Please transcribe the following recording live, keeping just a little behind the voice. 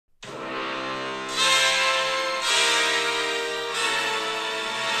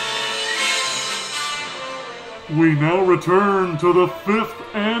We now return to the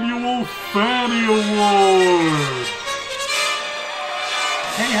 5th annual Fannie Awards.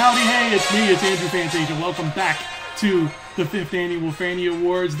 Hey, howdy, hey, it's me, it's Andrew Fantasia. Welcome back to the 5th annual Fannie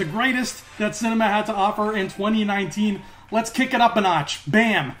Awards, the greatest that cinema had to offer in 2019. Let's kick it up a notch.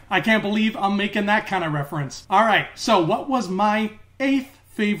 Bam! I can't believe I'm making that kind of reference. Alright, so what was my 8th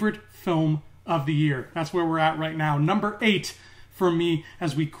favorite film of the year? That's where we're at right now. Number 8 for me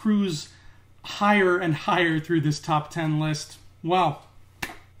as we cruise higher and higher through this top 10 list. Well,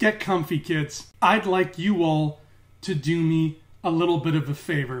 get comfy, kids. I'd like you all to do me a little bit of a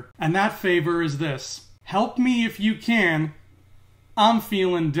favor. And that favor is this. Help me if you can. I'm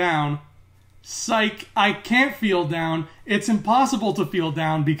feeling down. Psych, I can't feel down. It's impossible to feel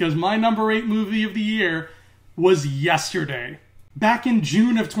down because my number 8 movie of the year was Yesterday. Back in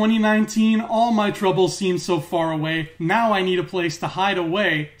June of 2019, all my troubles seemed so far away. Now I need a place to hide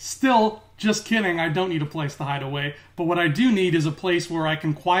away. Still, just kidding, I don't need a place to hide away. But what I do need is a place where I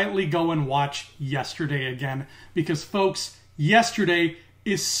can quietly go and watch Yesterday again. Because folks, Yesterday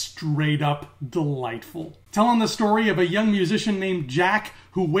is straight up delightful. Telling the story of a young musician named Jack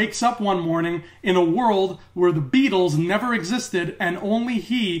who wakes up one morning in a world where the Beatles never existed and only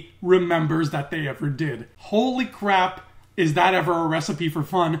he remembers that they ever did. Holy crap, is that ever a recipe for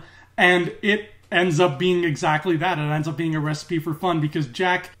fun? And it ends up being exactly that. It ends up being a recipe for fun because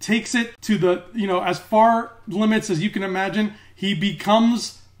Jack takes it to the, as far limits as you can imagine. He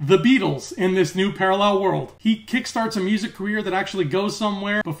becomes the Beatles in this new parallel world. He kickstarts a music career that actually goes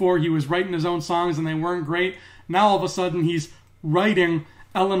somewhere. Before he was writing his own songs and they weren't great. Now all of a sudden he's writing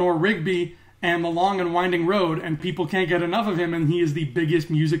Eleanor Rigby and The Long and Winding Road, and people can't get enough of him, and he is the biggest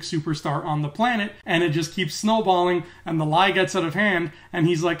music superstar on the planet, and it just keeps snowballing, and the lie gets out of hand, and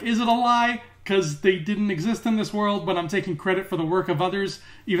he's like, is it a lie? Because they didn't exist in this world, but I'm taking credit for the work of others,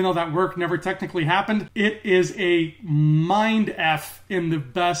 even though that work never technically happened. It is a mind F in the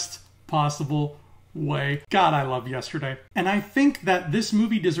best possible way. God, I love Yesterday. And I think that this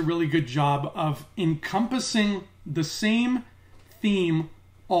movie does a really good job of encompassing the same theme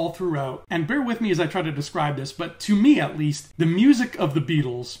all throughout. And bear with me as I try to describe this, but to me at least, the music of the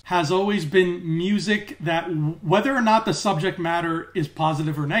Beatles has always been music that, whether or not the subject matter is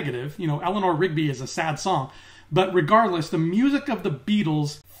positive or negative, Eleanor Rigby is a sad song, but regardless, the music of the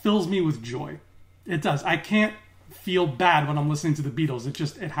Beatles fills me with joy. It does. I can't feel bad when I'm listening to the Beatles.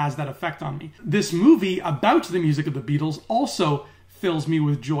 It has that effect on me. This movie about the music of the Beatles also fills me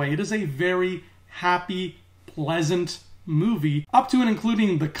with joy. It is a very happy, pleasant movie, up to and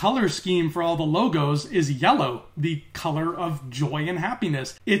including the color scheme for all the logos is yellow, the color of joy and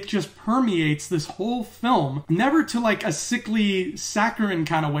happiness. It just permeates this whole film, never to like a sickly saccharine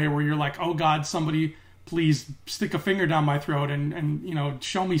kind of way where you're like, oh God, somebody please stick a finger down my throat and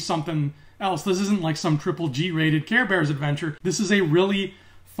show me something else. This isn't like some triple G rated Care Bears adventure. This is a really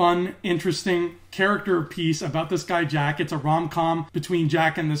fun, interesting character piece about this guy Jack. It's a rom-com between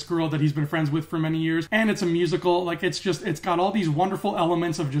Jack and this girl that he's been friends with for many years. And it's a musical. It's got all these wonderful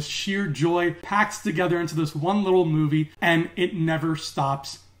elements of just sheer joy packed together into this one little movie. And it never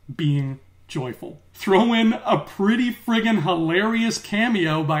stops being joyful. Throw in a pretty friggin' hilarious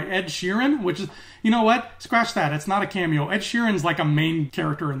cameo by Ed Sheeran, which is, you know what? Scratch that. It's not a cameo. Ed Sheeran's like a main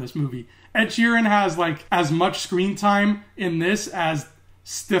character in this movie. Ed Sheeran has like as much screen time in this as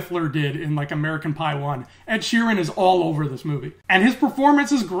Stifler did in like American Pie 1. Ed Sheeran is all over this movie. And his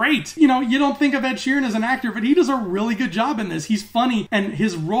performance is great. You don't think of Ed Sheeran as an actor, but he does a really good job in this. He's funny, and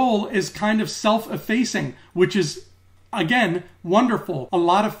his role is kind of self-effacing, which is, again, wonderful. A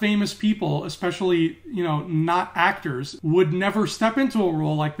lot of famous people, especially, not actors, would never step into a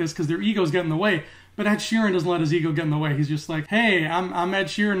role like this because their egos get in the way. But Ed Sheeran doesn't let his ego get in the way. He's just like, hey, I'm Ed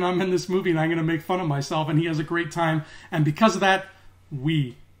Sheeran, I'm in this movie, and I'm going to make fun of myself. And he has a great time. And because of that,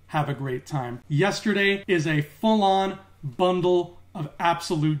 we have a great time. Yesterday is a full-on bundle of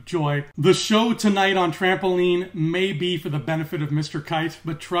absolute joy. The show tonight on Trampoline may be for the benefit of Mr. Kite,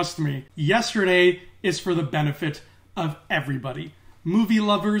 but trust me, Yesterday is for the benefit of everybody. Movie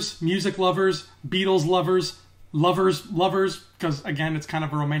lovers, music lovers, Beatles lovers, because again, it's kind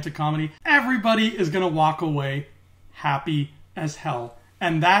of a romantic comedy. Everybody is going to walk away happy as hell.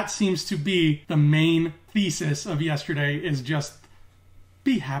 And that seems to be the main thesis of Yesterday, is just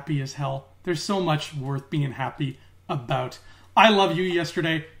be happy as hell. There's so much worth being happy about. I love you,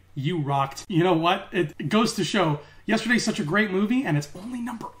 Yesterday. You rocked. You know what? It goes to show, Yesterday's such a great movie, and it's only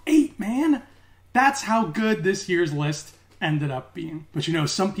number 8, man. That's how good this year's list ended up being. But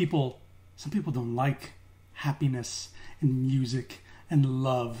some people don't like happiness and music and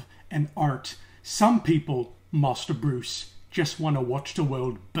love and art. Some people, Master Bruce, just want to watch the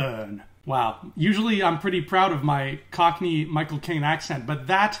world burn. Wow. Usually I'm pretty proud of my Cockney Michael Caine accent, but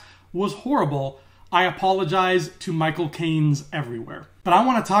that was horrible. I apologize to Michael Caine's everywhere. But I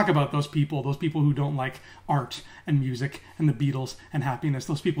want to talk about those people who don't like art and music and the Beatles and happiness,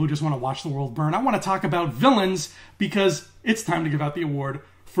 those people who just want to watch the world burn. I want to talk about villains because it's time to give out the award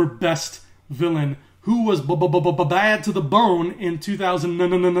for Best Villain. Who was bad to the bone in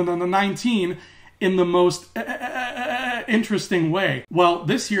 2019 in the most interesting way? Well,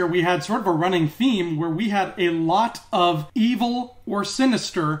 this year we had sort of a running theme where we had a lot of evil or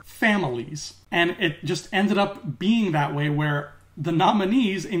sinister families. And it just ended up being that way, where the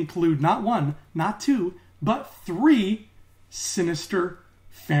nominees include not one, not two, but 3 sinister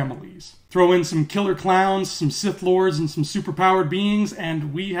families. Throw in some killer clowns, some Sith Lords, and some superpowered beings,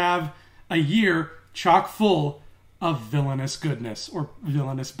 and we have a year chock full of villainous goodness, or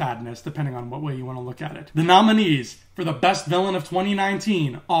villainous badness, depending on what way you want to look at it. The nominees for the best villain of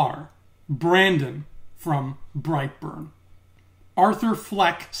 2019 are Brandon from Brightburn, Arthur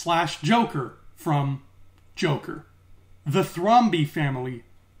Fleck / Joker from Joker, the Thromby family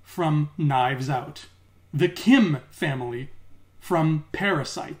from Knives Out, the Kim family from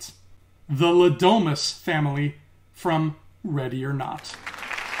Parasite, the Ladomus family from Ready or Not.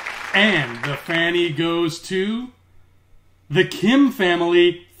 And the Fannie goes to the Kim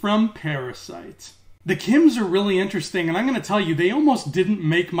family from Parasite. The Kims are really interesting, and I'm going to tell you, they almost didn't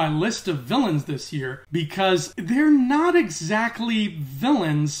make my list of villains this year because they're not exactly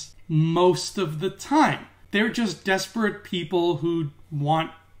villains most of the time. They're just desperate people who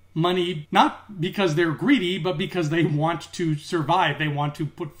want money, not because they're greedy, but because they want to survive. They want to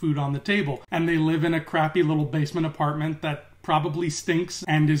put food on the table. And they live in a crappy little basement apartment that probably stinks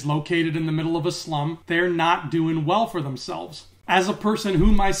and is located in the middle of a slum. They're not doing well for themselves. As a person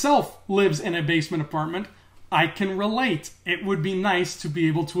who myself lives in a basement apartment, I can relate. It would be nice to be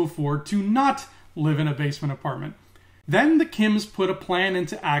able to afford to not live in a basement apartment. Then the Kims put a plan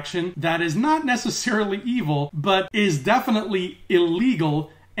into action that is not necessarily evil, but is definitely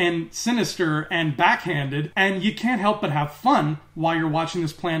illegal and sinister and backhanded, and you can't help but have fun while you're watching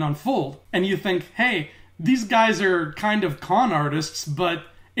this plan unfold. And you think, hey, these guys are kind of con artists, but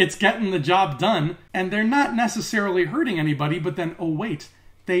it's getting the job done, and they're not necessarily hurting anybody, but then, oh wait,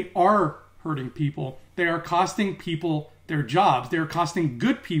 they are hurting people. They are costing people their jobs. They're costing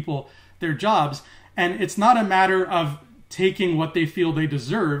good people their jobs, and it's not a matter of taking what they feel they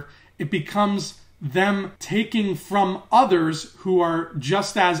deserve. It becomes them taking from others who are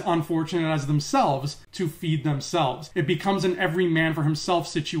just as unfortunate as themselves to feed themselves. It becomes an every man for himself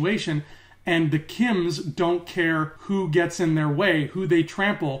situation, and the Kims don't care who gets in their way, who they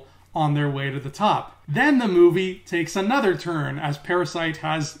trample on their way to the top. Then the movie takes another turn, as Parasite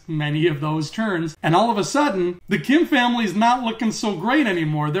has many of those turns, and all of a sudden, the Kim family's not looking so great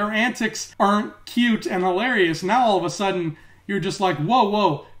anymore. Their antics aren't cute and hilarious. Now all of a sudden, you're just like,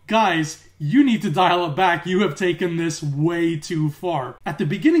 whoa, guys, you need to dial it back. You have taken this way too far. At the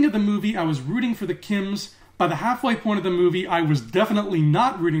beginning of the movie, I was rooting for the Kims. By the halfway point of the movie, I was definitely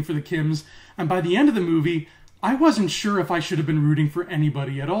not rooting for the Kims. And by the end of the movie, I wasn't sure if I should have been rooting for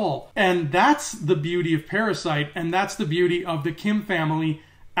anybody at all. And that's the beauty of Parasite, and that's the beauty of the Kim family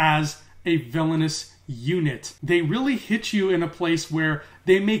as a villainous unit. They really hit you in a place where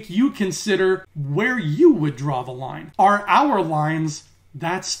they make you consider where you would draw the line. Are our lines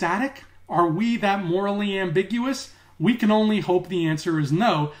that static? Are we that morally ambiguous? We can only hope the answer is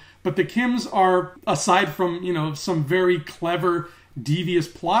no. But the Kims are, aside from, some very clever, devious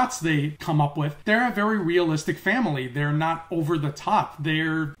plots they come up with, they're a very realistic family. They're not over the top.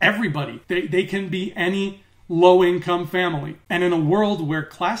 They're everybody. They can be any low-income family. And in a world where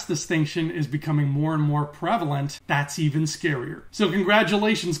class distinction is becoming more and more prevalent, that's even scarier. So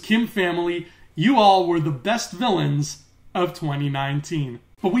congratulations, Kim family. You all were the best villains of 2019.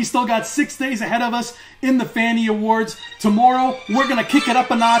 But we still got 6 days ahead of us in the Fannie Awards. Tomorrow, we're going to kick it up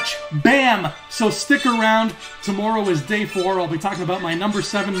a notch. Bam! So stick around. Tomorrow is day 4. I'll be talking about my number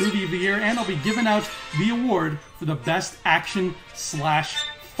 7 movie of the year, and I'll be giving out the award for the best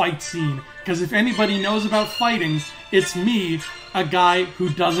action/fight scene. Because if anybody knows about fighting, it's me, a guy who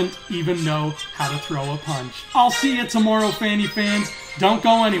doesn't even know how to throw a punch. I'll see you tomorrow, Fannie fans. Don't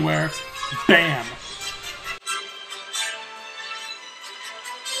go anywhere. Bam!